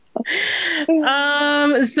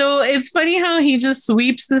So it's funny how he just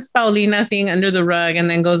sweeps this Paulina thing under the rug and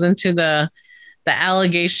then goes into the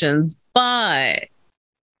allegations. But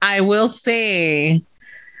I will say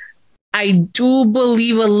I do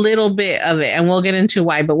believe a little bit of it, and we'll get into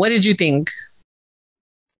why. But what did you think?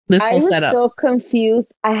 This I whole was setup. so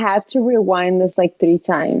confused. I had to rewind this like 3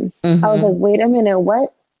 times. I was like, Mm-hmm. wait a minute,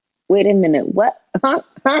 what? Wait a minute, what? Huh?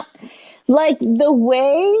 Huh? Like the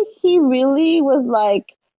way he really was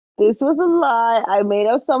like, this was a lie. I made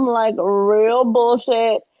up some like real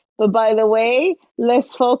bullshit. But by the way,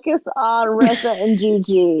 let's focus on Reza and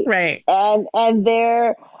Gigi. Right. And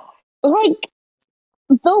they're like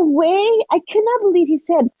the way I cannot believe he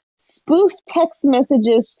said spoof text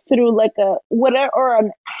messages through like a whatever or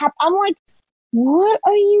an app. I'm like, what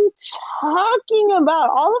are you talking about?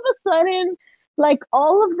 All of a sudden, like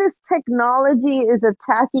all of this technology is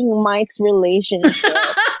attacking Mike's relationship.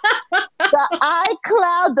 The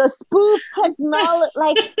iCloud, the spoof technology,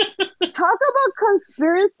 like talk about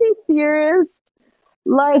conspiracy theorists.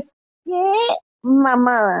 Like, yeah,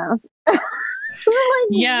 mama. like,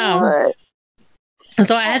 Yeah. what?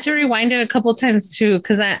 So I had to rewind it a couple times too,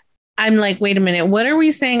 because I'm like, wait a minute, what are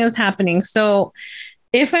we saying is happening? So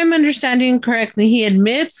if I'm understanding correctly, he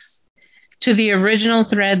admits to the original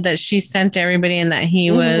thread that she sent to everybody and that he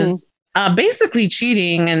Mm-hmm. was basically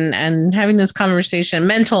cheating and having this conversation,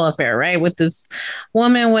 mental affair, right? With this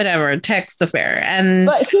woman, whatever, text affair. And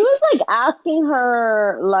But he was like asking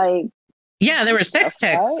her, like, yeah, there were stuff, sex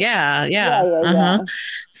texts. right? Yeah, Yeah, yeah. yeah, Uh-huh. yeah.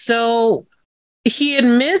 So he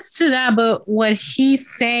admits to that, but what he's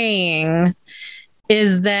saying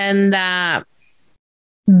is then that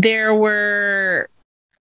there were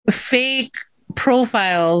fake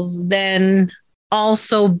profiles then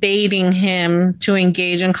also baiting him to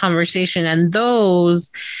engage in conversation, and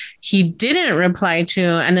those he didn't reply to,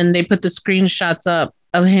 and then they put the screenshots up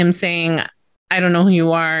of him saying, I don't know who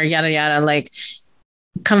you are, yada yada, like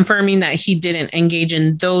confirming that he didn't engage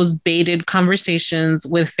in those baited conversations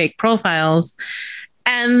with fake profiles.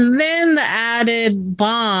 And then the added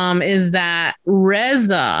bomb is that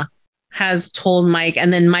Reza has told Mike,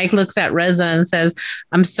 and then Mike looks at Reza and says,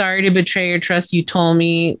 I'm sorry to betray your trust. You told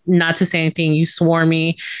me not to say anything. You swore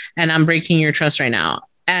me, and I'm breaking your trust right now.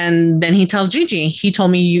 And then he tells Gigi, he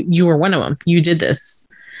told me you were one of them. You did this.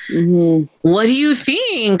 Mm-hmm. What do you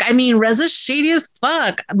think? I mean, Reza's shady as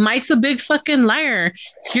fuck. Mike's a big fucking liar.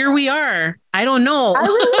 Here we are. I don't know.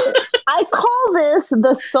 I call this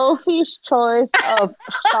the Sophie's choice of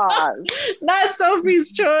Shahs. Not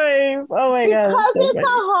Sophie's choice. Oh my god, that's Because so it's a funny.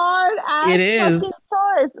 hard It ass fucking is.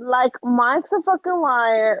 choice. Like Mike's a fucking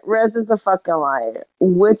liar, Rez is a fucking liar.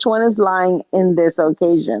 Which one is lying in this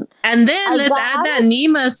occasion? And then I let's add got that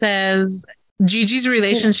Nima says Gigi's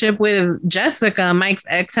relationship with Jessica, Mike's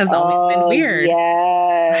ex, has always been Oh weird.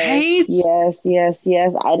 yes, Right? yes, yes,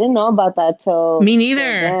 yes. I didn't know about that Me till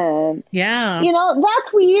neither. then. Yeah. You know,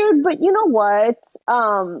 that's weird, but you know what?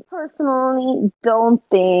 Personally don't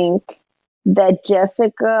think that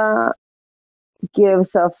Jessica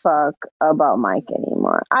gives a fuck about Mike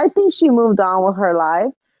anymore. I think she moved on with her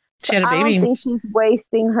life. So She had a I don't baby. think she's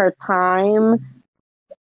wasting her time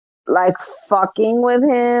like fucking with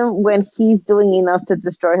him when he's doing enough to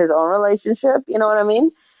destroy his own relationship. You know what I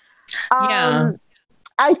mean? Yeah. Um,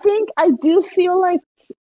 I think I do feel like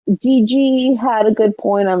Gigi had a good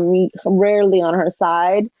point on me, rarely on her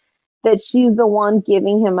side, that she's the one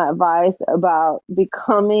giving him advice about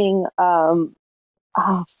becoming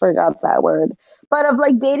oh, forgot that word, but of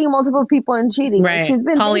like dating multiple people and cheating. Like Right. she's been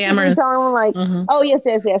basically Polyamorous. telling him like, Mm-hmm. oh yes,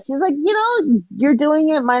 yes, yes. She's like, you know, you're doing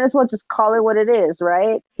it. Might as well just call it what it is,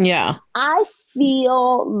 right? Yeah. I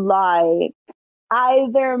feel like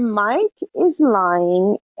either Mike is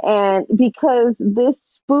lying, and because this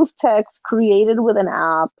spoof text created with an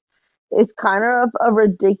app is kind of a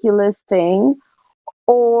ridiculous thing,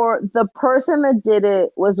 or the person that did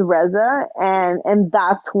it was Reza, and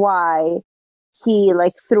that's why he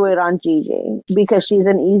like threw it on Gigi because she's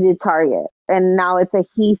an easy target. And now it's a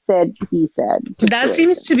he said That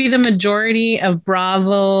seems situation. to be the majority of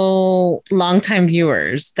Bravo longtime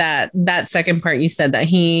viewers. That second part you said that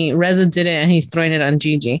Reza did it and he's throwing it on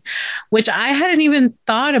Gigi, which I hadn't even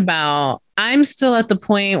thought about. I'm still at the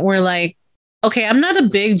point where like, okay, I'm not a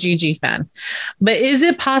big Gigi fan, but is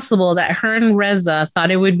it possible that her and Reza thought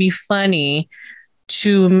it would be funny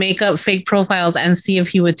to make up fake profiles and see if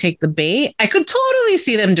he would take the bait? I could totally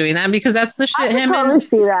see them doing that because that's the I shit could him totally and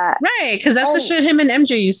see that. right, because that's the And shit him and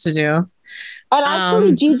MJ used to do. and actually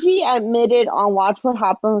Um, Gigi admitted on Watch What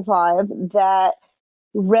Happens Live that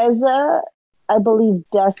Reza, I believe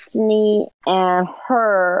Destiny and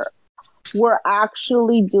her were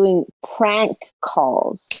actually doing prank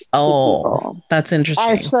calls to people. That's interesting.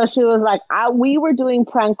 And so she was like, we were doing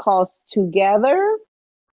prank calls together.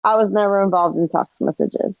 I was never involved in text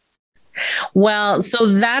messages. Well, so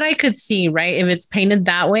that I could see, right? If it's painted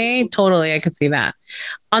that way, totally, I could see that.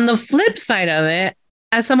 On the flip side of it,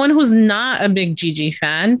 as someone who's not a big Gigi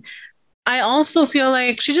fan, I also feel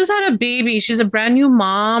like she just had a baby. She's a brand new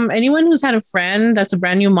mom. Anyone who's had a friend that's a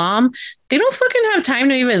brand new mom, they don't fucking have time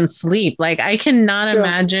to even sleep. Like, I cannot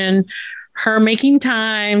imagine her making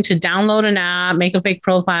time to download an app, make a fake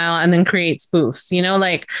profile, and then create spoofs. You know,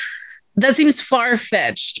 like that seems far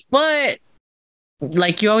fetched. But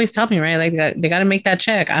like you always tell me, right? Like they got to make that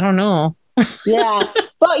check. I don't know. Yeah.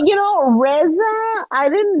 But, Reza, I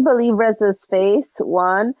didn't believe Reza's face,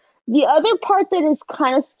 one. The other part that is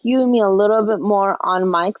kind of skewing me a little bit more on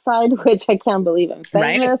Mike's side, which I can't believe I'm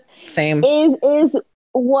saying Right? this, Same. is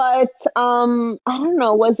what I don't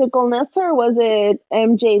know, was it Golnessa or was it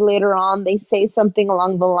MJ later on? They say something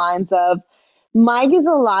along the lines of Mike is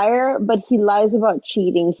a liar, but he lies about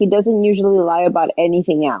cheating. He doesn't usually lie about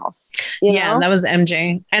anything else. Yeah, that was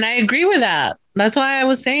MJ. And I agree with that. That's why I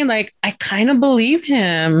was saying, like, I kind of believe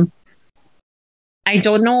him. I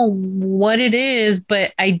don't know what it is,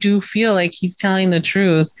 but I do feel like he's telling the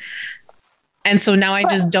truth. And so now I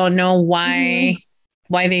just don't know why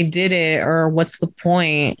they did it or what's the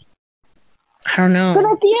point. I don't know. But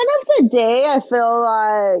at the end of the day, I feel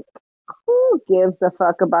like who gives a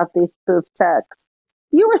fuck about these spoof texts?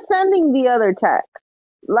 You were sending the other text.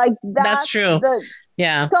 Like that's true.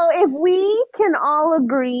 Yeah. So if we can all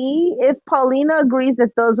agree, if Paulina agrees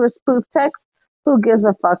that those were spoof texts, who gives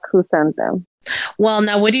a fuck who sent them? Well,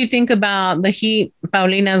 now what do you think about the heat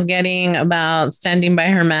Paulina's getting about standing by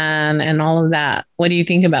her man and all of that? What do you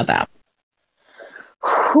think about that?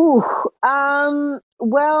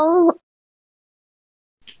 Well,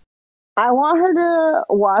 I want her to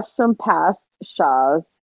watch some past Shahs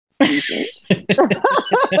seasons.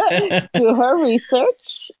 Do her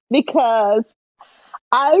research, because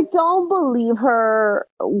I don't believe her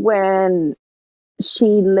when she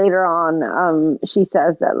later on she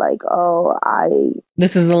says that, like,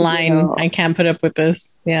 this is the line, I can't put up with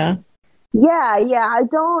this. Yeah I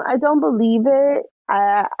don't believe it.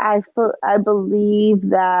 I believe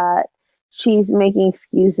that she's making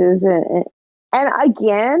excuses, and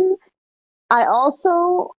again, I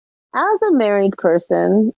also, as a married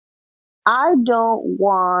person, I don't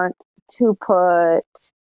want to put,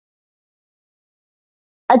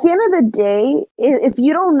 at the end of the day, if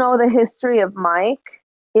you don't know the history of Mike,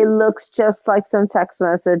 it looks just like some text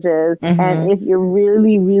messages. And if you're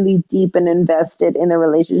really, really deep and invested in the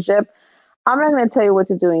relationship, I'm not going to tell you what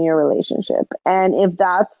to do in your relationship. And if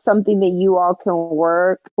that's something that you all can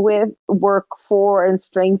work for and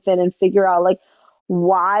strengthen and figure out, like,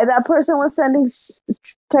 why that person was sending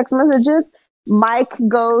text messages, Mike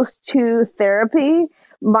goes to therapy.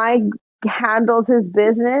 Mike handles his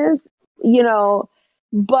business,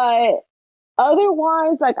 but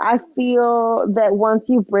otherwise, like, I feel that once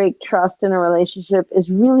you break trust in a relationship, it's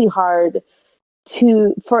really hard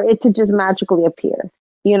for it to just magically appear,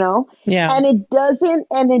 Yeah. And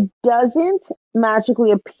it doesn't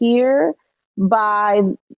magically appear by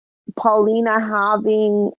Paulina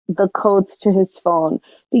having the codes to his phone,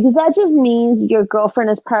 because that just means your girlfriend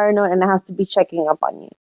is paranoid and has to be checking up on you.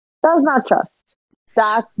 That's not trust.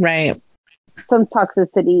 That's right. Some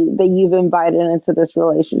toxicity that you've invited into this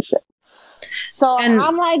relationship. So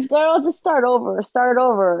I'm like, girl, just start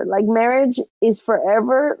over. Like, marriage is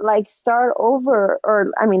forever. Like, start over.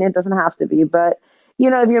 Or, I mean, it doesn't have to be, but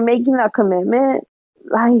if you're making that commitment,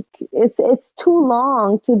 like, it's too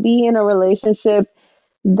long to be in a relationship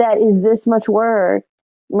that is this much work.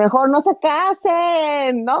 Mejor no se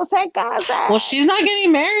casen. No se casen. Well, she's not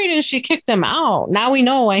getting married and she kicked him out. Now we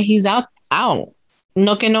know why he's out.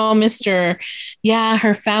 No que no, Mr. Yeah,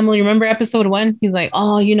 her family. Remember episode 1? He's like,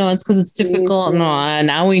 oh, it's because it's difficult. No,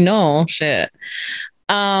 now we know. Shit.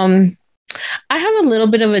 I have a little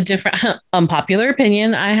bit of a different unpopular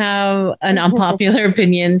opinion. I have an unpopular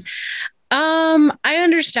opinion. I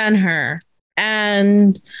understand her,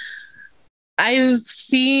 and I've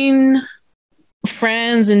seen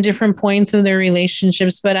friends in different points of their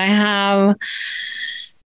relationships, but I have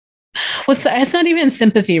it's not even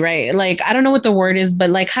sympathy, right? Like, I don't know what the word is, but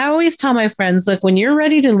like, I always tell my friends, look, when you're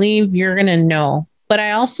ready to leave, you're going to know. But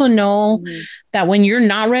I also know that when you're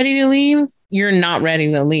not ready to leave, you're not ready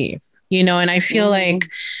to leave, and I feel like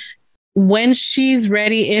when she's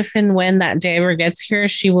ready, if and when that day ever gets here,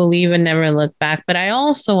 she will leave and never look back. But I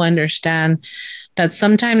also understand that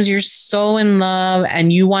sometimes you're so in love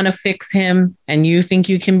and you want to fix him and you think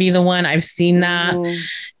you can be the one. I've seen that,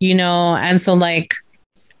 and so like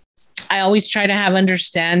I always try to have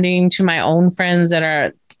understanding to my own friends that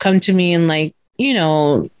are come to me and like,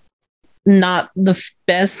 not the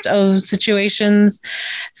best of situations.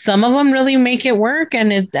 Some of them really make it work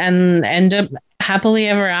and end up happily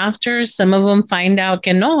ever after. Some of them find out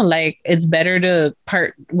que no, like it's better to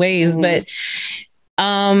part ways. But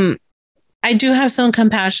I do have some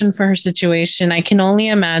compassion for her situation. I can only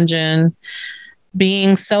imagine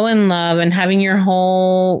being so in love and having your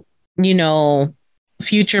whole,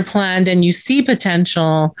 future planned and you see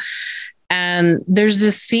potential. And there's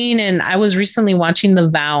this scene, and I was recently watching The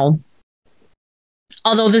Vow.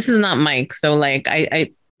 Although this is not Mike, so like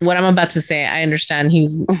I what I'm about to say, I understand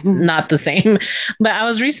he's not the same. But I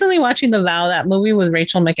was recently watching The Vow, that movie with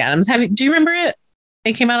Rachel McAdams. Do you remember it?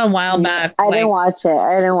 It came out a while back. I didn't watch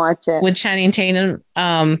it. With Channing Tatum.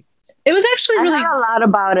 It was actually I heard a lot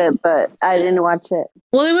about it, but I didn't watch it.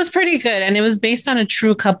 Well, it was pretty good. And it was based on a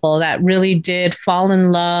true couple that really did fall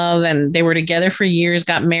in love, and they were together for years,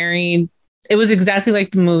 got married. It was exactly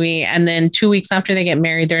like the movie. And then 2 weeks after they get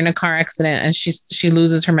married, they're in a car accident and she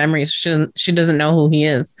loses her memories. She doesn't know who he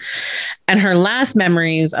is. And her last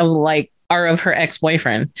memories are of her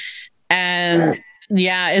ex-boyfriend. And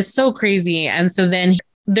yeah, it's so crazy. And so then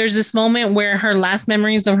there's this moment where her last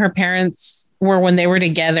memories of her parents were when they were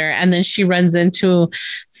together. And then she runs into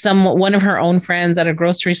one of her own friends at a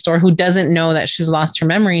grocery store who doesn't know that she's lost her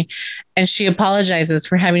memory. And she apologizes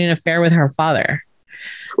for having an affair with her father.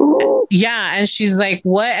 Ooh. Yeah. And she's like,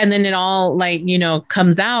 what? And then it all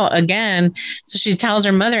comes out again. So she tells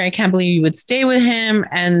her mother, I can't believe you would stay with him.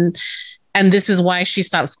 And this is why she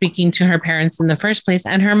stopped speaking to her parents in the first place.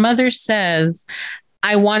 And her mother says,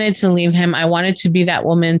 I wanted to leave him. I wanted to be that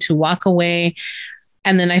woman to walk away.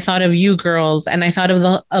 And then I thought of you girls, and I thought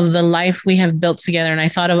of the life we have built together. And I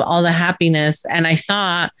thought of all the happiness. And I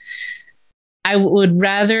thought I would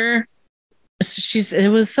rather,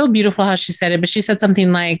 it was so beautiful how she said it, but she said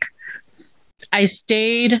something like, I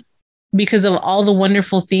stayed because of all the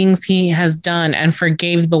wonderful things he has done and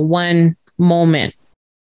forgave the one moment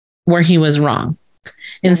where he was wrong,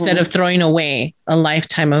 instead of throwing away a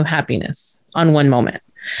lifetime of happiness on one moment.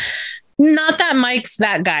 Not that Mike's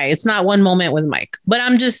that guy. It's not one moment with Mike, but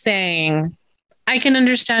I'm just saying I can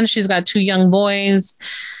understand she's got 2 young boys.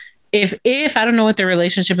 If I don't know what their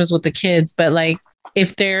relationship is with the kids, but like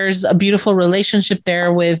if there's a beautiful relationship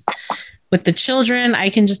there with the children, I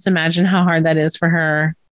can just imagine how hard that is for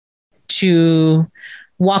her to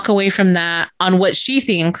walk away from that on what she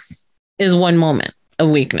thinks is one moment of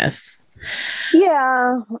weakness.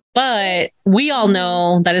 Yeah. But we all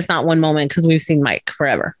know that it's not one moment because we've seen Mike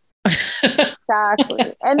forever.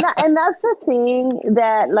 Exactly. And that's the thing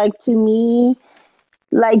that, like, to me,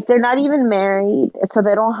 like, they're not even married, so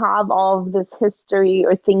they don't have all of this history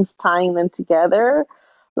or things tying them together.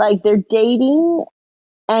 Like, they're dating,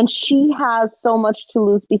 and she has so much to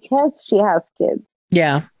lose because she has kids.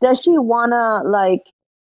 Yeah. Does she want to, like,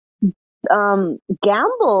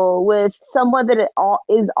 gamble with someone that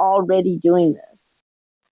is already doing this?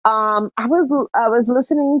 I was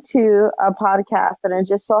listening to a podcast, and it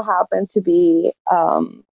just so happened to be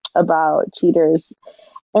about cheaters,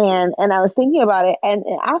 and I was thinking about it, and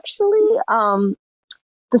actually,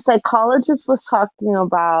 the psychologist was talking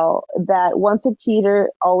about that once a cheater,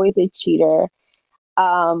 always a cheater,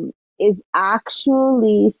 is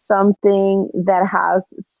actually something that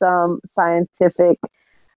has some scientific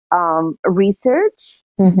research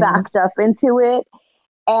backed up into it,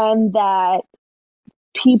 and that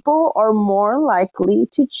people are more likely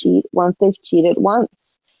to cheat once they've cheated once.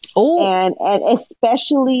 Oh. And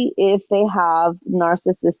especially if they have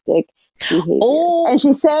narcissistic behavior. Oh. And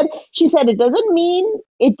she said it doesn't mean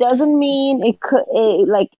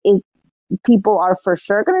people are for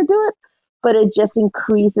sure going to do it, but it just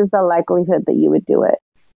increases the likelihood that you would do it.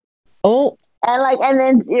 Oh. And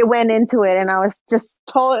then it went into it, and I was just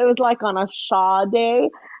told it was like on a Shaw day.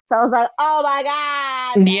 So I was like, oh my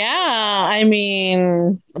God. Yeah. I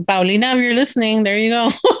mean, Paulina, if you're listening, there you go.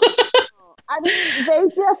 I mean, they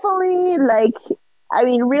definitely,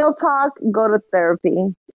 real talk, go to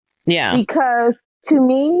therapy. Yeah. Because to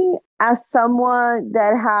me, as someone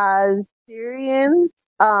that has experienced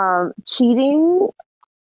cheating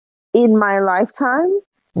in my lifetime,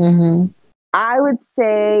 I would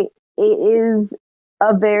say it is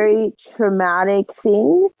a very traumatic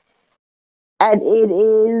thing, and it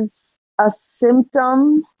is a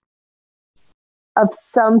symptom of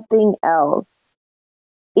something else.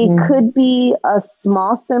 It could be a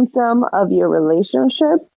small symptom of your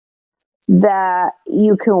relationship that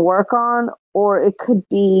you can work on, or it could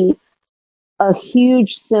be a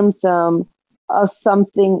huge symptom of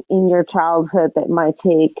something in your childhood that might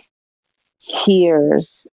take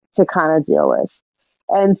years to kind of deal with.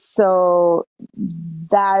 And so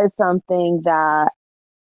that is something that,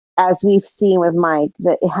 as we've seen with Mike,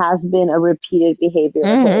 that it has been a repeated behavior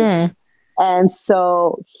of his. And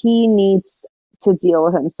so he needs to deal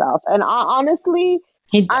with himself. And honestly,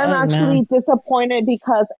 I'm actually disappointed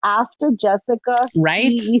because after Jessica,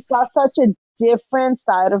 we saw such a different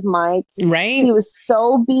side of Mike. Right. He was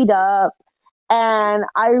so beat up. And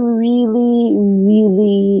I really,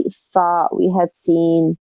 really thought we had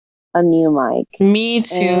seen a new Mike. Me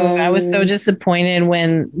too. I was so disappointed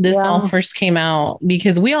when this all first came out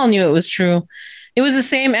because we all knew it was true. It was the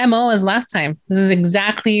same MO as last time. This is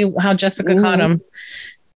exactly how Jessica caught him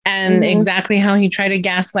and exactly how he tried to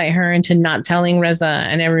gaslight her into not telling Reza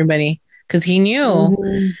and everybody because he knew.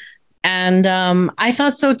 And I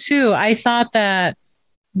thought so too. I thought that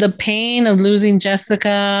the pain of losing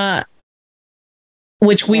Jessica,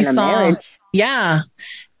 which we saw,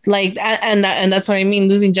 like, and that's what I mean,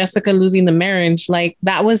 losing Jessica, losing the marriage, like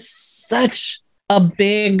that was such a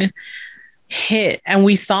big hit. And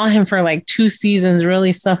we saw him for like 2 seasons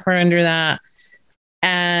really suffer under that.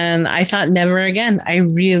 And I thought never again. I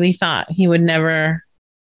really thought he would never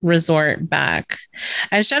resort back.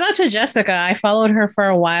 And shout out to Jessica. I followed her for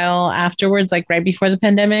a while afterwards, like right before the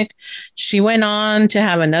pandemic. She went on to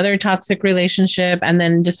have another toxic relationship and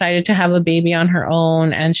then decided to have a baby on her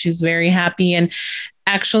own. And she's very happy. And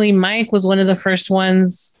actually, Mike was one of the first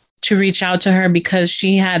ones to reach out to her because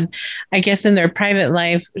she had, I guess, in their private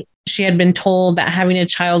life, she had been told that having a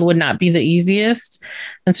child would not be the easiest.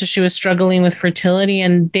 And so she was struggling with fertility.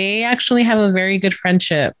 And they actually have a very good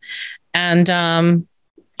friendship. And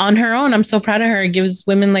on her own, I'm so proud of her. It gives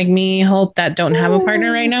women like me hope that don't have a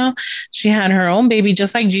partner right now. She had her own baby,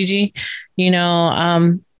 just like Gigi, had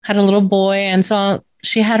a little boy. And so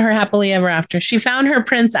she had her happily ever after. She found her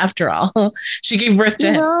prince after all. She gave birth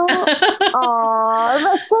to him. Oh,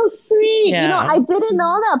 that's so sweet. Yeah. I didn't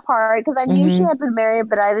know that part because I knew she had been married,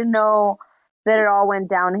 but I didn't know that it all went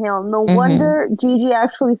downhill. No wonder Gigi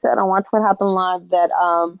actually said on Watch What Happened Live that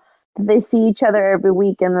they see each other every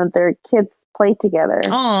week and that their kids play together.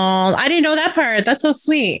 Oh, I didn't know that part. That's so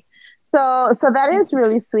sweet. So that is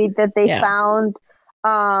really sweet that they found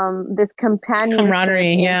this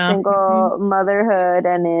camaraderie in single motherhood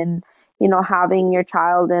and in having your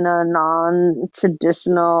child in a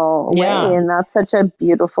non-traditional way, and that's such a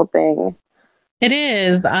beautiful thing. It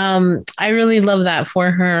is. I really love that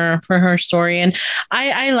for her story. And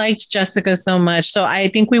I liked Jessica so much. So I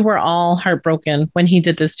think we were all heartbroken when he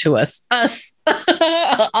did this to us,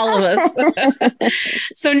 all of us.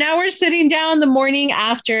 So now we're sitting down the morning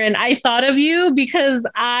after, and I thought of you because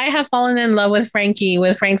I have fallen in love with Frank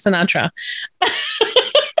Sinatra.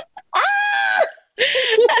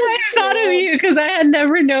 I thought of you because I had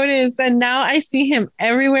never noticed. And now I see him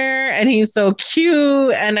everywhere and he's so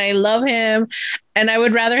cute and I love him. And I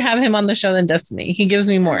would rather have him on the show than Destiny. He gives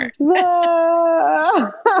me more.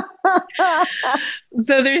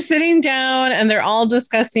 So they're sitting down and they're all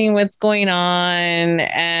discussing what's going on.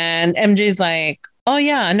 And MJ's like, oh,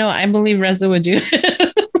 yeah, no, I believe Reza would do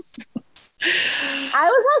this. I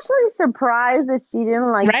was actually surprised that she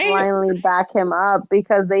didn't blindly back him up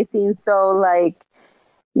because they seem so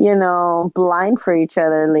blind for each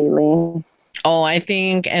other lately. Oh, I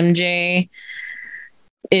think MJ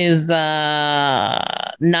is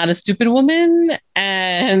not a stupid woman,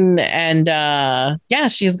 and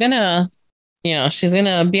she's gonna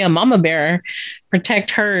be a mama bear,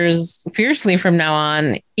 protect hers fiercely from now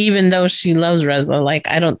on, even though she loves Reza. Like,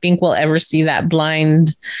 I don't think we'll ever see that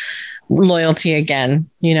blind loyalty again,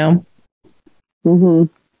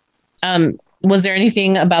 Was there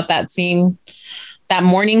anything about that scene, that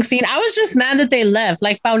morning scene? I was just mad that they left.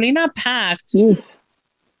 Like, Paulina packed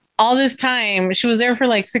all this time. She was there for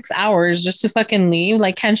like 6 hours just to fucking leave.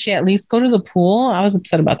 Like, can she at least go to the pool? I was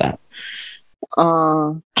upset about that.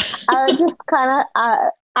 I just kind of,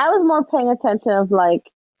 I was more paying attention of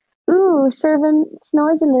like, ooh, Shervin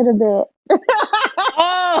snores a little bit.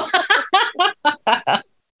 Oh,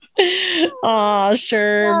 oh,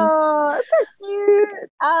 Shervs. Oh, so cute.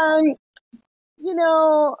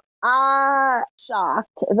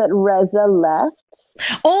 Shocked that Reza left.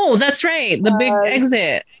 Oh, that's right. The big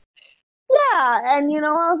exit. Yeah, and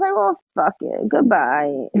I was like, well, fuck it.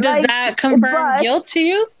 Goodbye. Does that confirm guilt to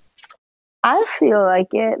you? I feel like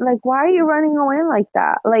it. Like, why are you running away like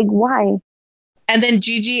that? Like, why? And then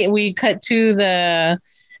Gigi, we cut to the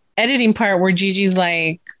editing part where Gigi's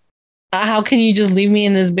like, how can you just leave me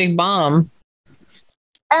in this big bomb?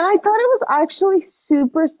 And I thought it was actually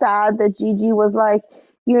super sad that Gigi was like,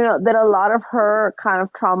 that a lot of her kind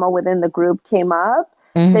of trauma within the group came up,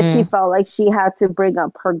 that she felt like she had to bring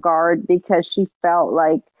up her guard because she felt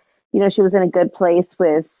like, she was in a good place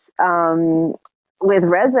with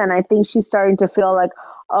Reza. And I think she's starting to feel like,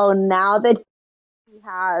 oh, now that he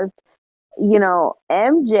has,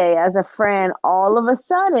 MJ as a friend all of a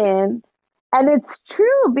sudden, and it's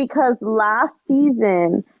true because last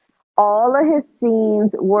season, all of his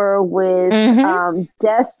scenes were with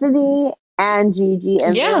Destiny and Gigi,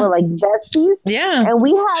 and they were like besties. Yeah. And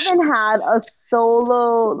we haven't had a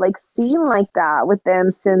solo like scene like that with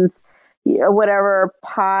them since whatever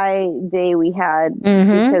pie day we had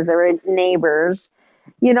because they were neighbors.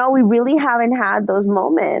 We really haven't had those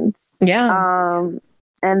moments. Yeah.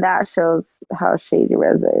 And that shows how shady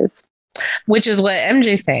Reza is. Which is what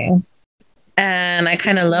MJ's saying. And I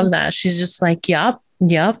kind of love that. She's just like, yup.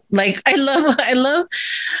 Like I love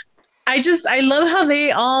how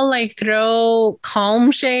they all like throw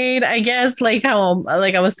calm shade, I guess. Like how,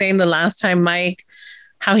 like I was saying the last time, Mike,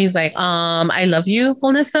 how he's like, I love you,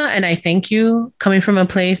 Paulina, and I thank you coming from a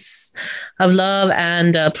place of love,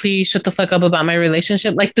 and please shut the fuck up about my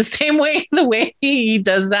relationship. Like the same way, the way he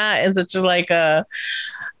does that in such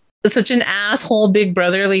an asshole, big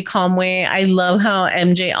brotherly, calm way. I love how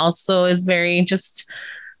MJ also is very just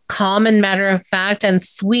calm and matter of fact and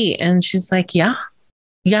sweet. And she's like, yeah,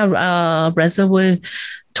 Reza would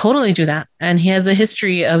totally do that. And he has a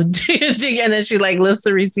history of doing, and then she like lists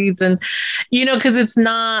the receipts and, because it's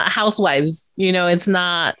not housewives, it's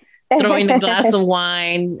not throwing a glass of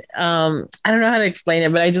wine. I don't know how to explain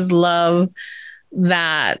it, but I just love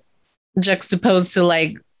that juxtaposed to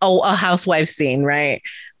like, a housewife scene, right?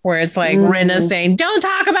 Where it's like Rinna saying, don't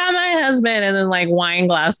talk about my husband. And then like wine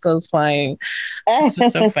glass goes flying. It's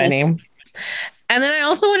just so funny. And then I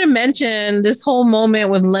also want to mention this whole moment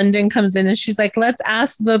when London comes in and she's like, let's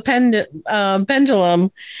ask the pendulum.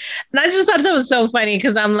 And I just thought that was so funny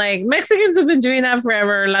because I'm like, Mexicans have been doing that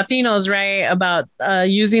forever. Latinos, right? About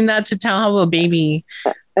using that to tell how a baby,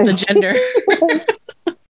 the gender.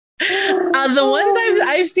 The ones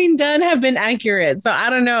I've seen done have been accurate. So I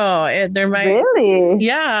don't know. There might really.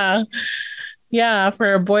 Yeah,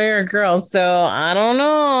 for a boy or a girl. So I don't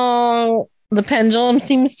know. The pendulum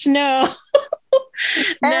seems to know.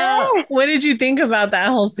 Now, what did you think about that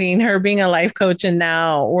whole scene? Her being a life coach, and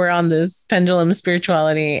now we're on this pendulum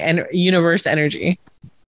spirituality and universe energy.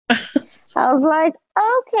 I was like,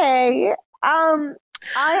 okay.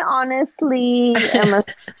 I honestly am a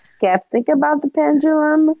skeptic about the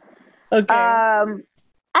pendulum. Okay. I'm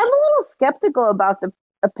a little skeptical about the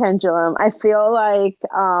pendulum. I feel like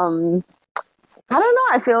I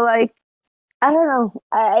don't know.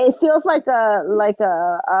 It feels like a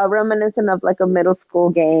reminiscent of like a middle school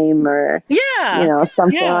game or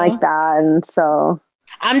something like that. And so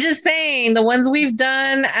I'm just saying the ones we've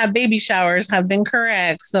done at baby showers have been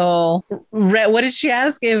correct. So what did she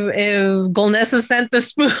ask if Golnessa sent the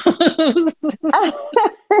spoofs?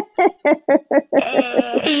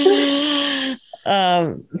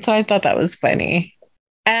 So I thought that was funny.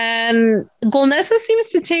 And Golnessa seems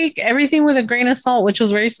to take everything with a grain of salt, which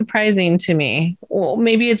was very surprising to me. Well,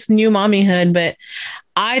 maybe it's new mommyhood, but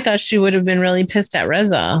I thought she would have been really pissed at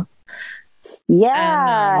Reza.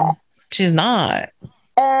 Yeah. And, she's not.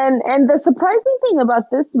 And the surprising thing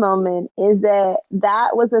about this moment is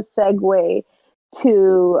that was a segue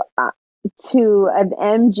to an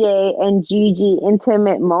MJ and Gigi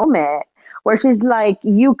intimate moment where she's like,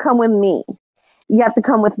 you come with me. You have to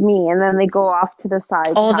come with me. And then they go off to the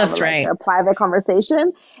side. Oh, that's right. A private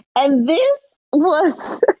conversation. And this was,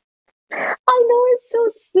 I know it's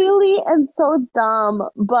so silly and so dumb,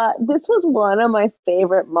 but this was one of my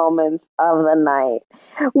favorite moments of the night,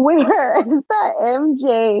 where it's that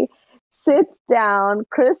MJ sits down,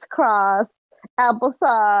 crisscross,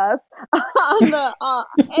 applesauce on the,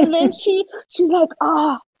 and then she's like,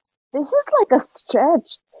 oh, this is like a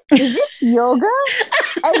stretch. Is this yoga?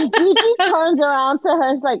 And Gigi turns around to her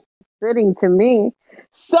and is like, fitting to me.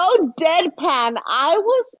 So deadpan. I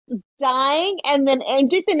was dying, and then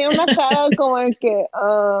MJ tenía una cara going que,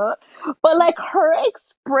 but like her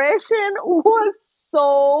expression was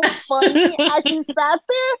so funny as she sat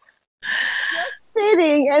there just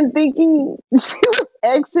sitting and thinking she was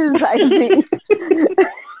exercising.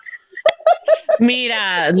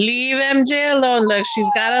 Mira, leave MJ alone. Look, she's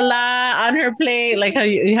got a lot on her plate, like how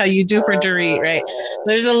you do for Dorit, right?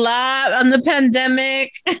 There's a lot on the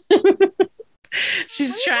pandemic.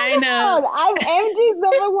 She's trying to. I'm MJ's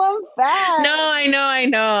number one fan. No, I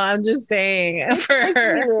know. I'm just saying This for makes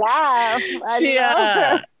her. me laugh. I She love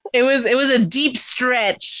her. it was a deep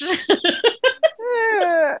stretch.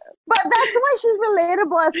 But that's why she's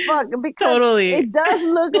relatable as fuck because Totally. it does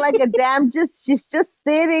look like a damn just she's just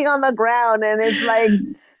sitting on the ground and it's like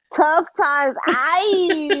tough times.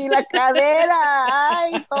 Ay, la cadera,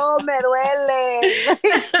 ay, todo me duele.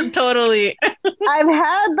 Like, Totally. I've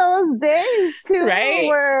had those days too Right?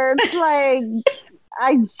 where it's like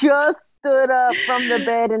I just stood up from the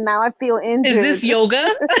bed and now I feel injured. Is this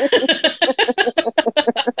yoga?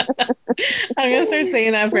 I'm gonna start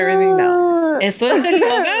saying that for everything now. ¿Esto es el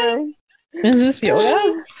yoga? Is this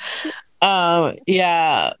yoga?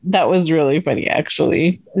 Yeah, that was really funny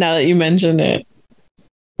actually. Now that you mentioned it.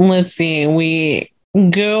 Let's see. We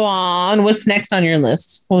go on. What's next on your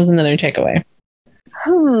list? What was another takeaway?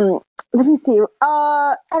 Let me see.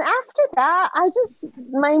 And after that,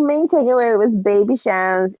 my main takeaway was Baby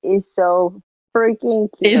Shams is so freaking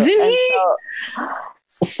cute. Isn't and he?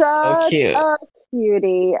 So such cute. a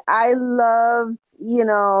cutie. I loved,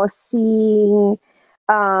 seeing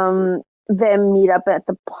them meet up at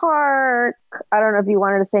the park. I don't know if you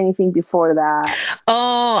wanted to say anything before that.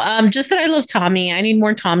 Oh, just that I love Tommy. I need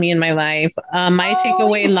more Tommy in my life. My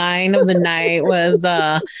takeaway line of the night was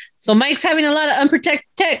so Mike's having a lot of unprotected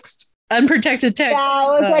text. Unprotected text. That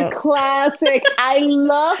was a classic. I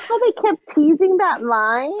love how they kept teasing that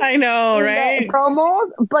line. I know, in right? the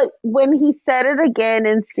promos, but when he said it again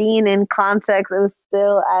and seen in context, it was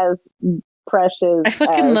still as precious. I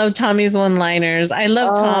fucking love Tommy's one-liners. I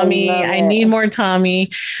love Tommy. I need more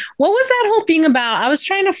Tommy. What was that whole thing about? I was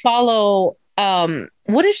trying to follow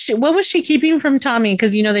what was she keeping from Tommy?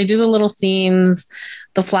 Because they do the little scenes,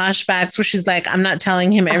 the flashbacks where she's like, I'm not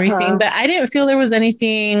telling him everything, but I didn't feel there was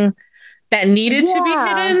anything that needed to be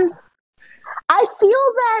hidden. I feel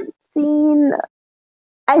that scene.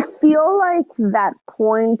 I feel like that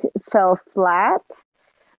point fell flat.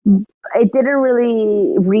 It didn't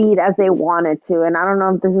really read as they wanted to. And I don't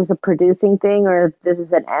know if this is a producing thing or if this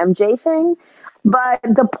is an MJ thing. But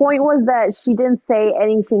the point was that she didn't say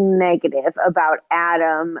anything negative about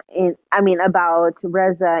Adam about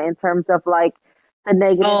Reza in terms of like the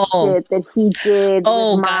negative shit that he did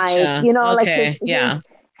with gotcha. Mike. Like his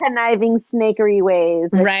conniving snakery ways.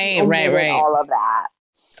 Right. All of that.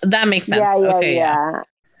 That makes sense. Yeah.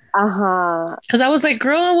 Because I was like,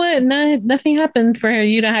 girl, what? No, nothing happened for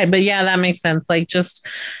you to hide. But yeah, that makes sense. Like, just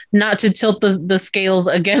not to tilt the scales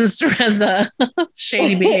against Reza.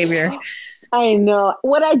 Shady behavior. I know.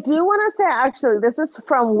 What I do want to say, actually, this is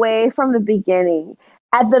from the beginning.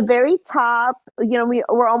 At the very top,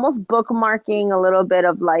 we're almost bookmarking a little bit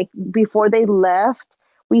of like before they left.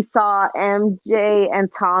 We saw MJ and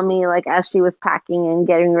Tommy like as she was packing and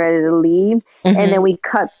getting ready to leave, and then we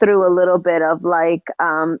cut through a little bit of like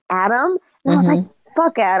Adam, and I was like,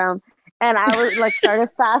 "Fuck Adam," and I was like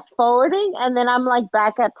started fast forwarding, and then I'm like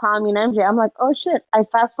back at Tommy and MJ. I'm like, "Oh shit, I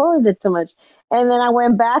fast forwarded too much," and then I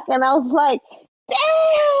went back and I was like, "Damn,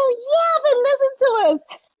 yeah, they listened to us."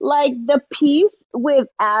 Like the piece with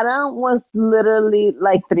Adam was literally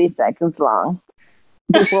like 3 seconds long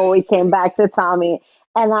before we came back to Tommy.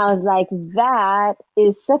 And I was like, that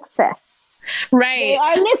is success. Right. They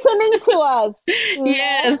are listening to us.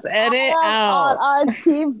 Yes, edit out. On our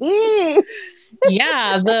TV.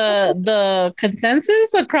 Yeah, the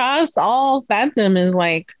consensus across all fandom is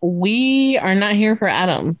like, we are not here for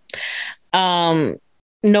Adam.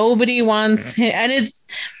 Nobody wants him. And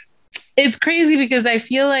it's crazy because I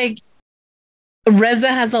feel like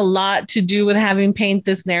Reza has a lot to do with having paint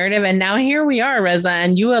this narrative. And now here we are, Reza,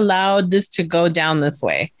 and you allowed this to go down this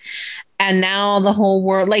way. And now the whole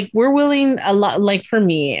world, like we're willing a lot, like for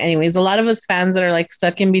me, anyways, a lot of us fans that are like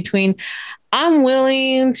stuck in between, I'm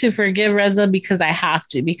willing to forgive Reza because I have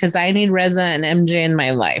to, because I need Reza and MJ in my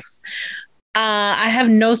life. I have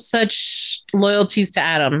no such loyalties to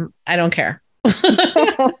Adam. I don't care.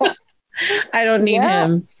 I don't need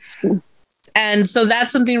him. And so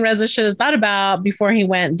that's something Reza should have thought about before he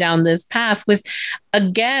went down this path with,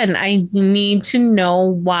 again, I need to know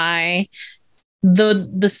why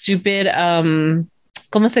the stupid,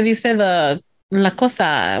 ¿cómo se dice? La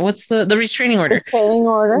cosa, what's the restraining order? Restraining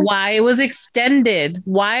order. Why it was extended.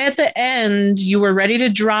 Why at the end you were ready to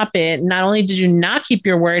drop it. Not only did you not keep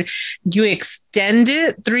your word, you extend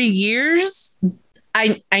it 3 years.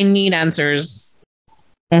 I need answers.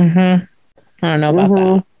 I don't know about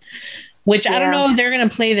that. Which I don't know if they're going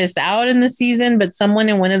to play this out in the season, but someone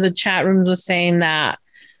in one of the chat rooms was saying that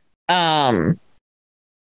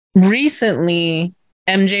recently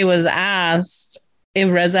MJ was asked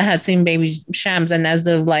if Reza had seen Baby Shams, and as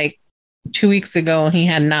of like 2 weeks ago, he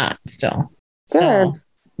had not still. Good. So,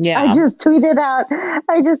 yeah. I just tweeted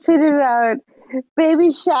out, baby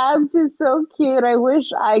Shabs is so cute. I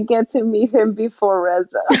wish I get to meet him before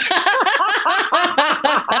Reza.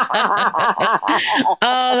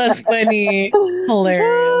 Oh, that's funny.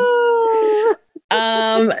 Hilarious.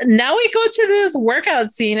 Now we go to this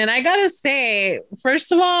workout scene, and I gotta say,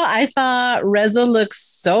 first of all, I thought Reza looks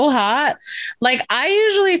so hot. Like, I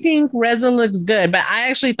usually think Reza looks good, but I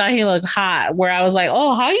actually thought he looked hot, where I was like,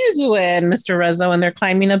 oh, how you doing, Mr. Reza, when they're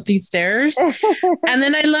climbing up these stairs? And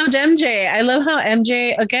then I loved MJ. I love how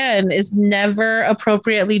MJ, again, is never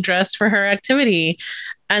appropriately dressed for her activity.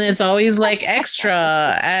 And it's always like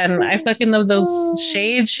extra. And I fucking love those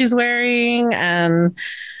shades she's wearing and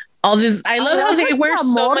all this. I love how they wear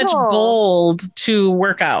so much gold to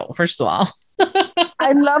work out, first of all.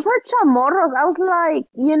 I love her chamorros. I was like,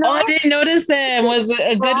 Oh, I didn't notice them. Was it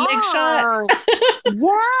a good leg shot?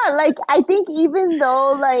 Yeah, like I think even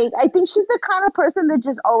though I think she's the kind of person that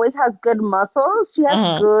just always has good muscles. She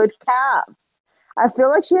has good calves. I feel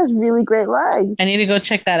like she has really great legs. I need to go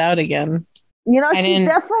check that out again. She's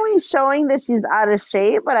definitely showing that she's out of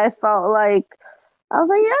shape, but I felt like I was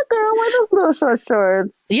like, yeah, girl, wear those little short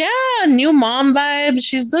shorts. Yeah, new mom vibes.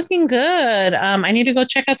 She's looking good. I need to go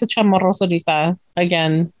check out the chamorros ahorita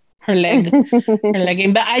again. Her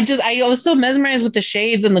legging. But I was so mesmerized with the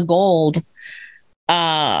shades and the gold.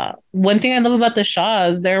 One thing I love about the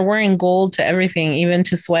Shahs, they're wearing gold to everything, even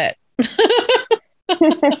to sweat.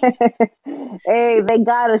 Hey, they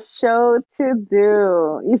got a show to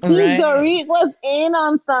do. You see, right? Dorit was in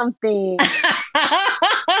on something.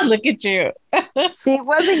 Look at you. She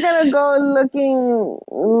wasn't gonna go looking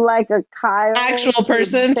like a Kyle actual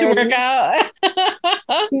person to work out.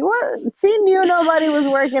 She knew nobody was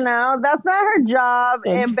working out. That's not her job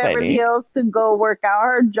in Beverly Hills to go work out.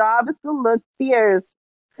 Her job is to look fierce.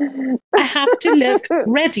 I have to look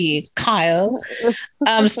ready, Kyle.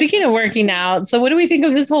 Speaking of working out, so what do we think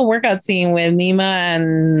of this whole workout scene with Nima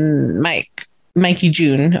and Mikey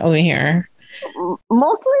June over here?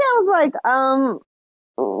 Mostly, I was like,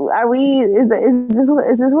 are we? Is this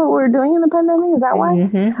what we're doing in the pandemic? Is that why?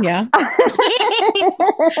 Mm-hmm, yeah.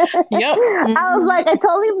 Yep. Mm-hmm. I was like, I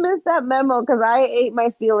totally missed that memo because I ate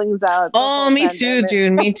my feelings out. Oh, me too,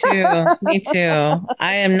 dude. Me too. Me too.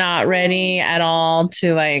 I am not ready at all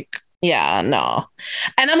to no.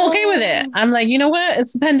 And I'm okay with it. I'm like, you know what?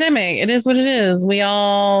 It's a pandemic. It is what it is. We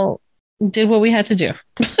all did what we had to do.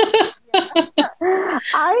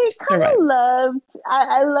 I kind of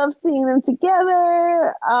I love seeing them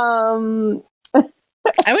together. I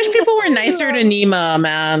wish people were nicer to Nima,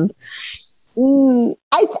 man.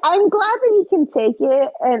 I'm glad that he can take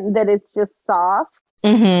it and that it's just soft.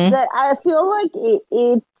 Mm-hmm. That I feel like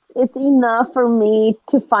it's enough for me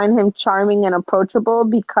to find him charming and approachable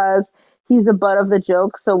because he's the butt of the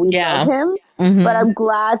joke, so we love him. Mm-hmm. But I'm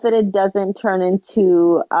glad that it doesn't turn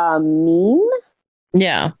into mean.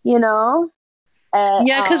 Yeah.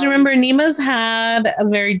 Because remember, Nima's had a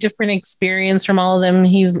very different experience from all of them.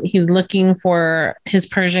 He's looking for his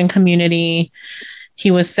Persian community.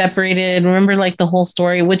 He was separated. Remember, the whole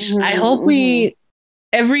story, which I hope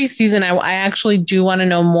every season, I actually do want to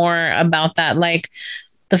know more about that. Like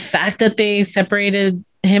the fact that they separated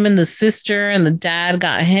him and the sister, and the dad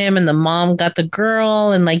got him and the mom got the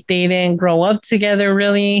girl, and they didn't grow up together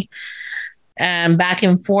really, and back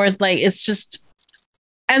and forth. It's just.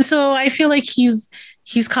 And so I feel like he's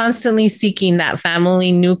constantly seeking that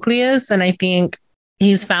family nucleus. And I think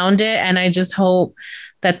he's found it. And I just hope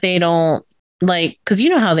that they don't because you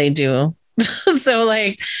know how they do. So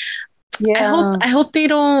I hope they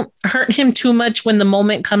don't hurt him too much when the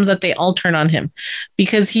moment comes that they all turn on him,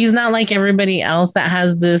 because he's not like everybody else that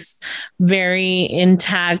has this very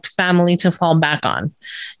intact family to fall back on.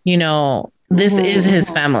 This is his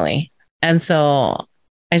family. And so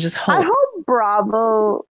I just hope. I hope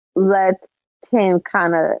Bravo let him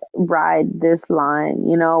kind of ride this line,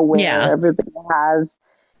 where everybody has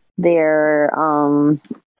their,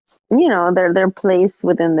 their place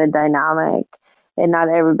within the dynamic, and not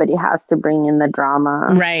everybody has to bring in the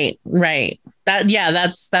drama. Right.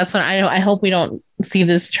 That's what I hope we don't see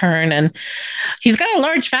this turn. And he's got a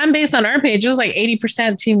large fan base on our page. It was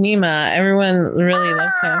 80% Team Nima. Everyone really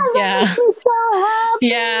loves him. Yeah. So happy.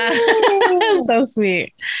 Yeah. So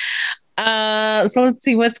sweet. So let's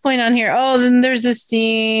see what's going on here. Oh, then there's this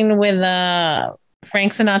scene with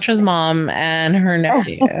Frank Sinatra's mom and her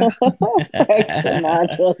nephew. Frank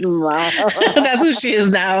Sinatra's mom. That's who she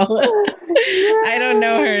is now. I don't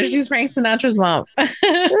know her. She's Frank Sinatra's mom.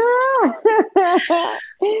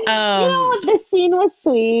 The scene was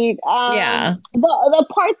sweet. Yeah. The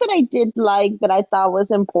part that I did like that I thought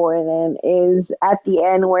was important is at the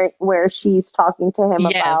end where she's talking to him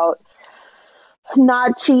about Yes.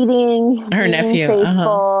 not cheating, Her being nephew.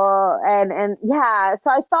 faithful, and yeah. So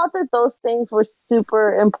I thought that those things were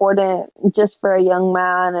super important just for a young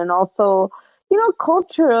man, and also,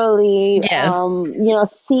 culturally, Yes.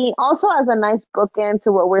 seeing also as a nice bookend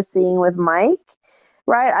to what we're seeing with Mike,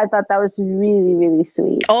 right? I thought that was really, really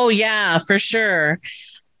sweet. Oh yeah, for sure.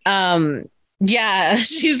 Yeah,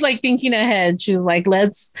 she's like thinking ahead. She's like,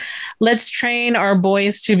 let's train our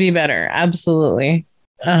boys to be better. Absolutely.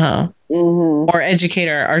 Uh-huh. Mm-hmm. Or educate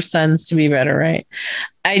our sons to be better, right?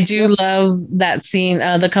 I do love that scene,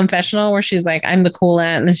 the confessional where she's like, I'm the cool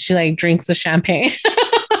aunt, and she like drinks the champagne.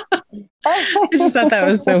 I just thought that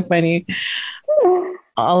was so funny.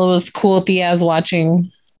 All of us cool Theas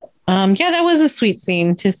watching. Yeah, that was a sweet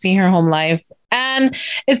scene to see her home life. And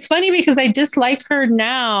it's funny because I dislike her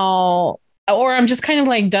now, or I'm just kind of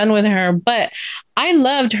like done with her, but I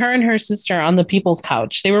loved her and her sister on the People's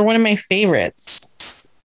Couch. They were one of my favorites.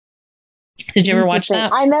 Did you ever watch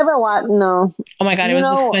that? I never watched. No. Oh my God, it was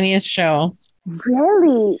the funniest show.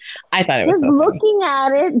 Really? I thought it was just so looking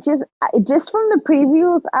at it, just from the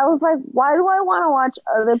previews, I was like, why do I want to watch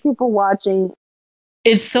other people watching?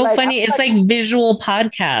 It's so funny. It's like visual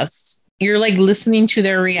podcasts. You're like listening to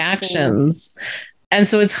their reactions. And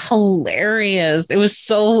so it's hilarious. It was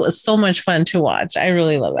so much fun to watch. I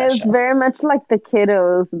really love that show. It's very much like the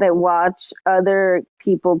kiddos that watch other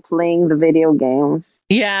people playing the video games.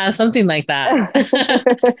 Yeah, something like that.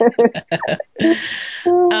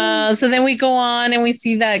 So then we go on and we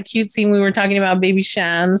see that cute scene we were talking about, Baby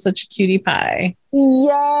Shan, such a cutie pie.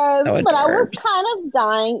 Yes, so but I was kind of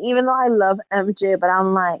dying, even though I love MJ, but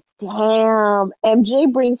I'm like, damn,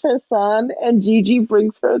 MJ brings her son and Gigi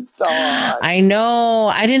brings her dog. I know.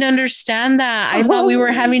 I didn't understand that. I thought we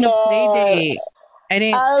were having a play date.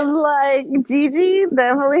 I was like, Gigi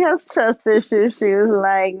definitely has trust issues. She was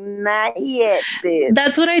like, not yet, bitch.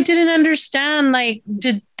 That's what I didn't understand. Like,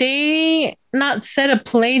 did they not set a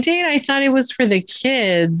play date? I thought it was for the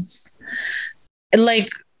kids. Like,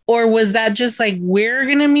 or was that just like, we're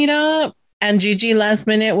going to meet up? And Gigi last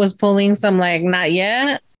minute was pulling some like, not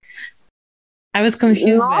yet. I was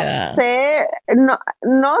confused by that.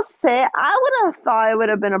 No sé. I would have thought it would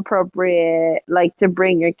have been appropriate, like, to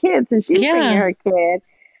bring your kids, and she's bringing her kid.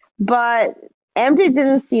 But MJ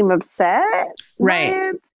didn't seem upset.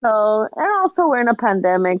 Right. So, and also we're in a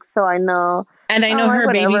pandemic, so I know. And I know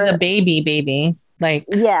her baby's a baby. Like,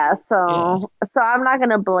 yeah, so I'm not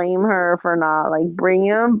gonna blame her for not like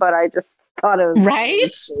bringing him, but I just thought it was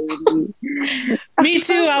right. Me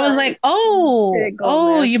too. I was like,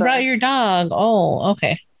 oh, you brought your dog. Oh,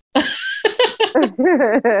 okay.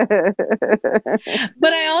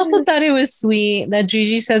 But I also thought it was sweet that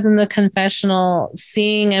Gigi says in the confessional,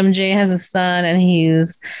 seeing MJ has a son and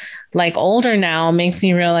he's like older now makes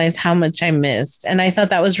me realize how much I missed. And I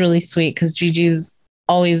thought that was really sweet because Gigi's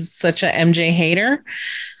always such a MJ hater.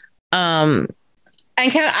 And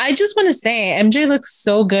I just want to say MJ looks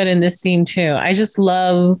so good in this scene too. I just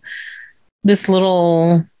love this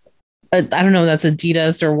little, I don't know if that's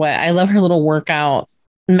Adidas or what. I love her little workout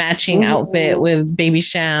matching outfit with Baby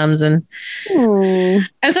Shams. And so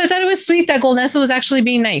I thought it was sweet that Goldnessa was actually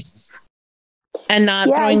being nice and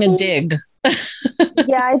not throwing a dig.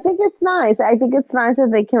 Yeah, I think it's nice. I think it's nice that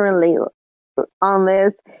they can relate on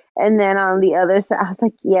this. And then on the other side, I was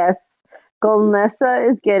like, yes,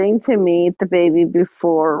 Goldnessa is getting to meet the baby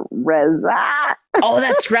before Reza. Oh,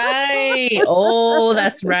 that's right.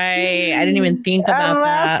 I didn't even think about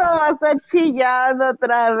that.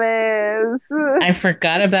 I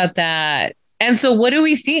forgot about that. And so what do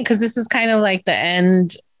we think? Because this is kind of like the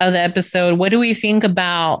end of the episode. What do we think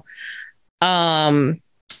about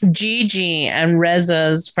Gigi and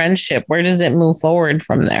Reza's friendship? Where does it move forward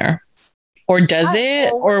from there? Or does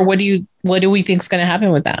it? Or what do we think is going to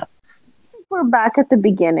happen with that? We're back at the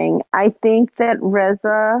beginning. I think that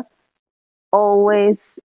Reza always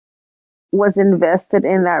was invested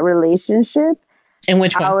in that relationship. In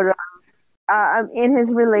which one? In his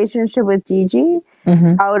relationship with Gigi,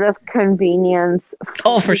 out of convenience.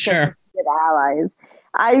 For sure. Allies.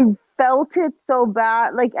 I felt it so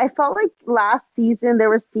bad. Like, I felt like last season there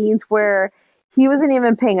were scenes where he wasn't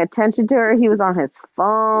even paying attention to her. He was on his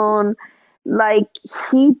phone. Like,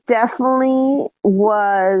 he definitely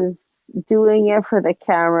was doing it for the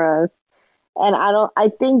cameras. And I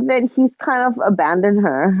think that he's kind of abandoned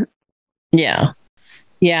her. Yeah.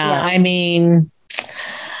 I mean,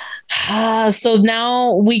 so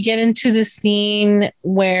now we get into the scene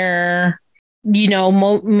where,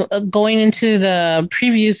 going into the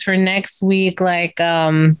previews for next week, like,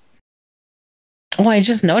 oh, I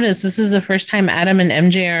just noticed this is the first time Adam and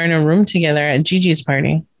MJ are in a room together at Gigi's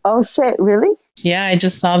party. Oh shit, really? Yeah, I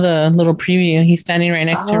just saw the little preview. He's standing right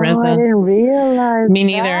next to Reza. I didn't realize. Me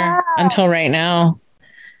neither until right now.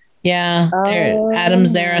 Yeah,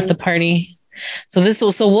 Adam's there at the party. So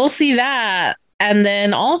we'll see that. And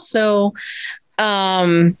then also,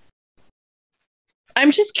 I'm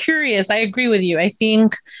just curious. I agree with you. I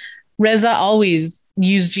think Reza always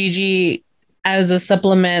used Gigi as a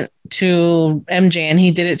supplement to MJ, and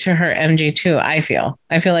he did it to her MJ too. I feel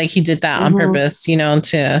like he did that on purpose,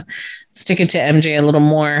 to stick it to MJ a little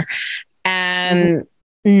more. And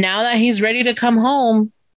now that he's ready to come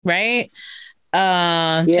home, right? To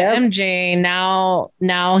MJ,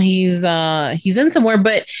 now he's in somewhere.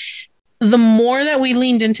 But the more that we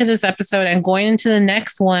leaned into this episode and going into the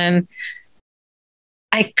next one,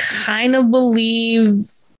 I kind of believe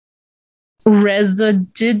Reza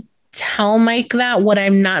did tell Mike that. What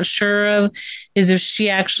I'm not sure of is if she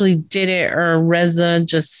actually did it or Reza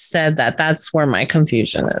just said that. That's where my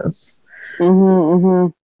confusion is.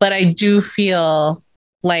 But I do feel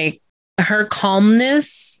like her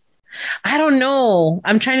calmness, I don't know.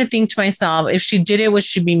 I'm trying to think to myself, if she did it, would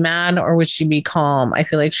she be mad or would she be calm? I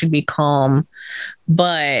feel like she'd be calm,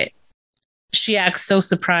 but she acts so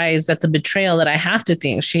surprised at the betrayal that I have to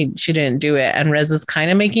think she didn't do it. And Reza's kind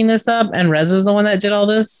of making this up, and Reza's the one that did all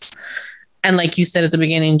this. And like you said at the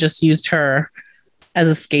beginning, just used her as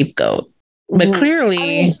a scapegoat. But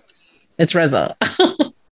clearly, it's Reza.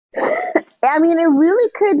 I mean, it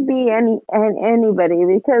really could be anybody,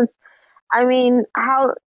 because I mean,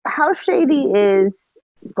 how shady is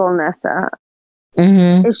Volnessa?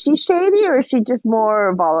 Is she shady, or is she just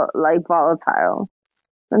more volatile?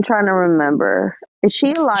 I'm trying to remember. Is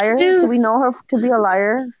she a liar? Do we know her to be a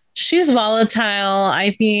liar? She's volatile.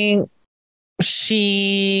 I think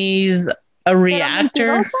she's a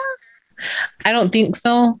reactor. I don't think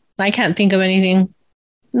so. I can't think of anything.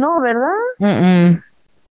 No, ¿verdad?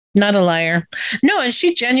 Not a liar. No, and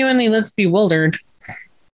she genuinely looks bewildered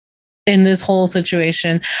in this whole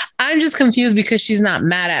situation. I'm just confused because she's not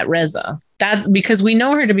mad at Reza. Because we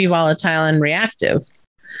know her to be volatile and reactive.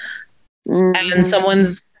 And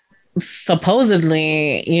someone's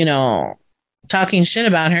supposedly, talking shit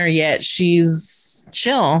about her, yet she's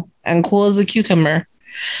chill and cool as a cucumber.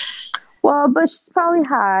 Well, but she's probably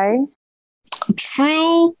high.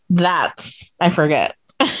 True that. I forget.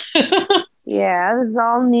 Yeah, this is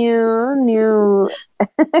all new.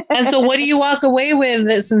 And so what do you walk away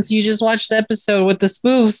with, since you just watched the episode with the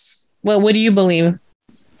spoofs? What do you believe?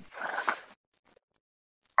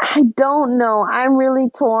 I don't know. I'm really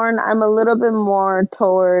torn. I'm a little bit more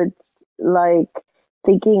towards like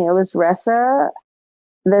thinking it was Ressa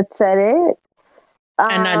that said it.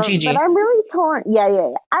 And not Gigi. But I'm really torn.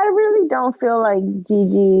 Yeah. I really don't feel like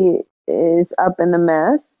Gigi is up in the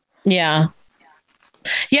mess. Yeah.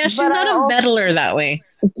 Yeah, she's not a meddler that way.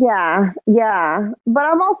 Yeah. But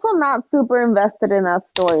I'm also not super invested in that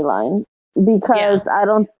storyline because I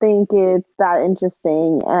don't think it's that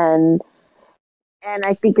interesting, and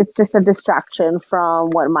I think it's just a distraction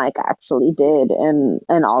from what Mike actually did and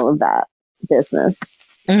all of that business.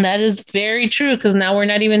 And that is very true, because now we're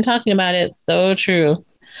not even talking about it. So true.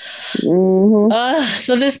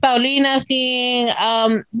 So this Paulina thing,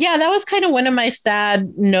 that was kind of one of my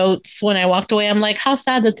sad notes when I walked away. I'm like, how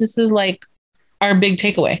sad that this is like our big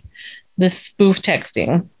takeaway, this spoof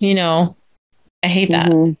texting. I hate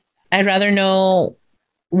that. I'd rather know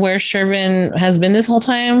where Shervin has been this whole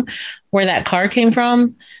time, where that car came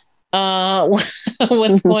from,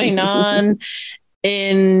 what's going on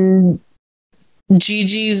in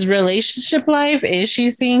Gigi's relationship life. Is she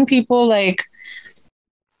seeing people like,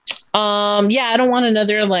 I don't want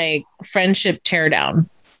another like friendship teardown.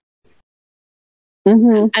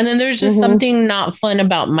 And then there's just something not fun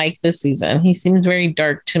about Mike this season. He seems very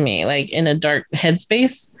dark to me, like in a dark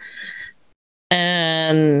headspace.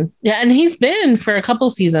 And he's been for a couple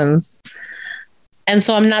seasons. And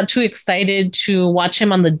so I'm not too excited to watch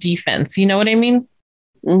him on the defense. You know what I mean?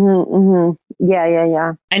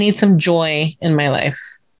 Yeah. I need some joy in my life.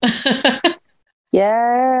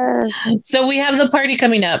 Yeah. So we have the party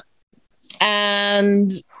coming up, and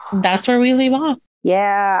that's where we leave off.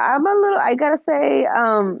 Yeah, I gotta say,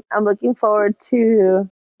 I'm looking forward to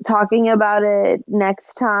talking about it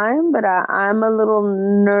next time, but I'm a little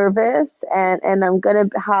nervous, and I'm gonna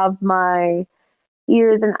have my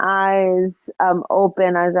ears and eyes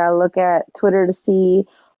open as I look at Twitter to see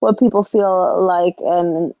what people feel like,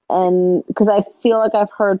 and because I feel like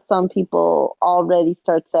I've heard some people already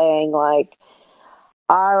start saying like,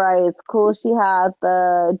 all right, it's cool she had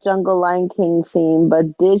the Jungle Lion King theme,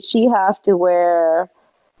 but did she have to wear,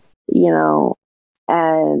 you know,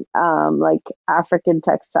 and like African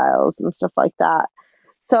textiles and stuff like that?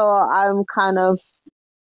 So I'm kind of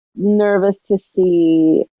nervous to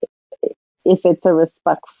see if it's a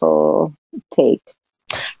respectful take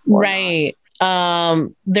or Right.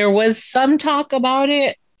 There was some talk about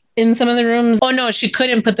it in some of the rooms. Oh no, she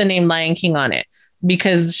couldn't put the name Lion King on it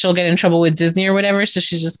because she'll get in trouble with Disney or whatever. So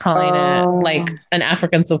she's just calling it like an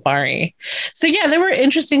African safari. So yeah, there were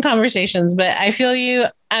interesting conversations, but I feel you.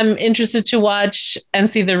 I'm interested to watch and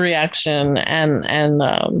see the reaction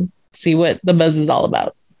and see what the buzz is all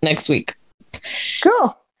about next week.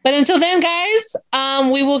 Cool. But until then, guys,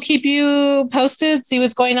 we will keep you posted, see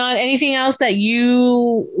what's going on. Anything else that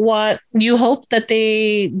you hope that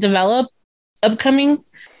they develop upcoming?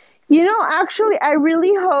 You know, actually, I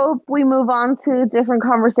really hope we move on to different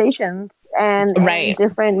conversations and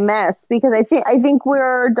different mess, because I think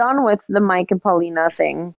we're done with the Mike and Paulina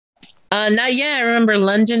thing. Not yet. I remember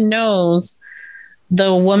London knows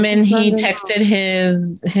the woman he texted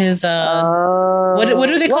his what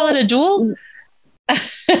do they call it, a duel?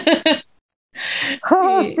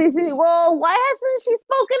 Well, why hasn't she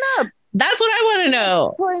spoken up? That's what I want to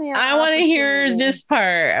know. I want to hear this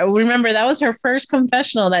part. Remember, that was her first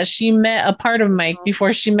confessional, that she met a part of Mike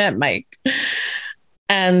before she met Mike.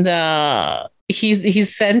 And he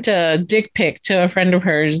sent a dick pic to a friend of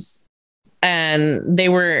hers, and they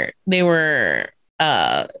were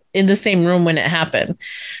in the same room when it happened.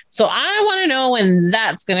 So I want to know when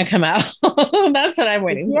that's going to come out. That's what I'm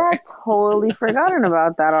waiting for. Yeah, totally forgotten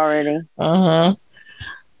about that already. Uh-huh.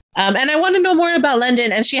 And I want to know more about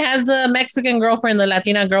London. And she has the Mexican girlfriend, the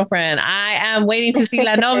Latina girlfriend. I am waiting to see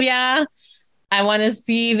La Novia. I want to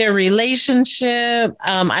see their relationship.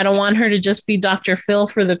 I don't want her to just be Dr. Phil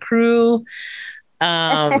for the crew.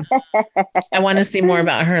 I want to see more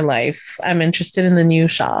about her life. I'm interested in the new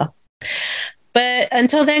Shah. But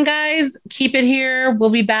until then, guys, keep it here. We'll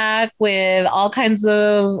be back with all kinds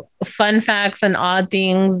of fun facts and odd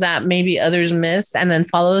things that maybe others miss. And then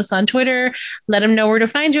follow us on Twitter. Let them know where to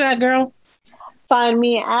find you at, girl. Find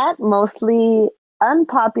me at Mostly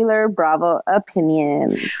Unpopular Bravo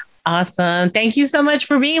Opinion. Awesome. Thank you so much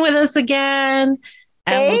for being with us again.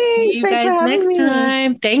 And we'll see you guys next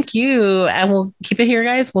time. Thank you. And we'll keep it here,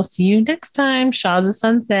 guys. We'll see you next time. Shahs of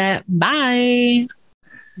Sunset. Bye.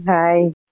 Bye.